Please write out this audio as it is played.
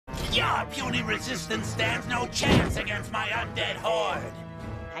Your puny resistance stands no chance against my undead horde.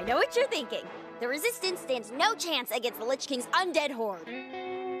 I know what you're thinking. The Resistance stands no chance against the Lich King's undead horde.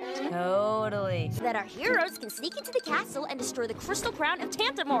 Totally. That our heroes can sneak into the castle and destroy the Crystal Crown of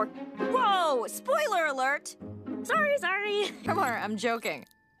Tantamore. Whoa! Spoiler alert! Sorry. Ramar, I'm joking.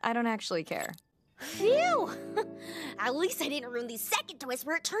 I don't actually care. Phew! At least I didn't ruin the second twist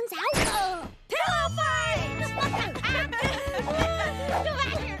where it turns out... Pillow fight! Go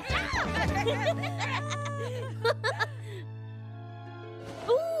back here!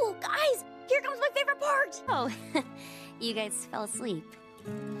 Ooh, guys! Here comes my favorite part! Oh, you guys fell asleep.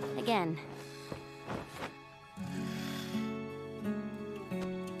 Again.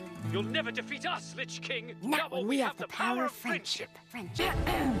 You'll never defeat us, Lich King! Not when we have the power of friendship.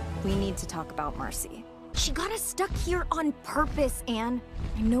 We need to talk about Marcy. She got us stuck here on purpose, Anne.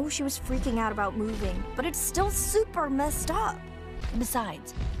 I know she was freaking out about moving, but it's still super messed up. And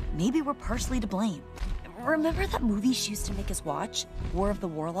besides, maybe we're partially to blame. Remember that movie she used to make us watch? War of the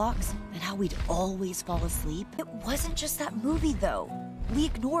Warlocks? And how we'd always fall asleep? It wasn't just that movie, though. We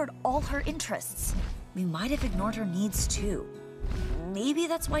ignored all her interests. We might have ignored her needs, too. Maybe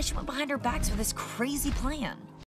that's why she went behind our backs with this crazy plan.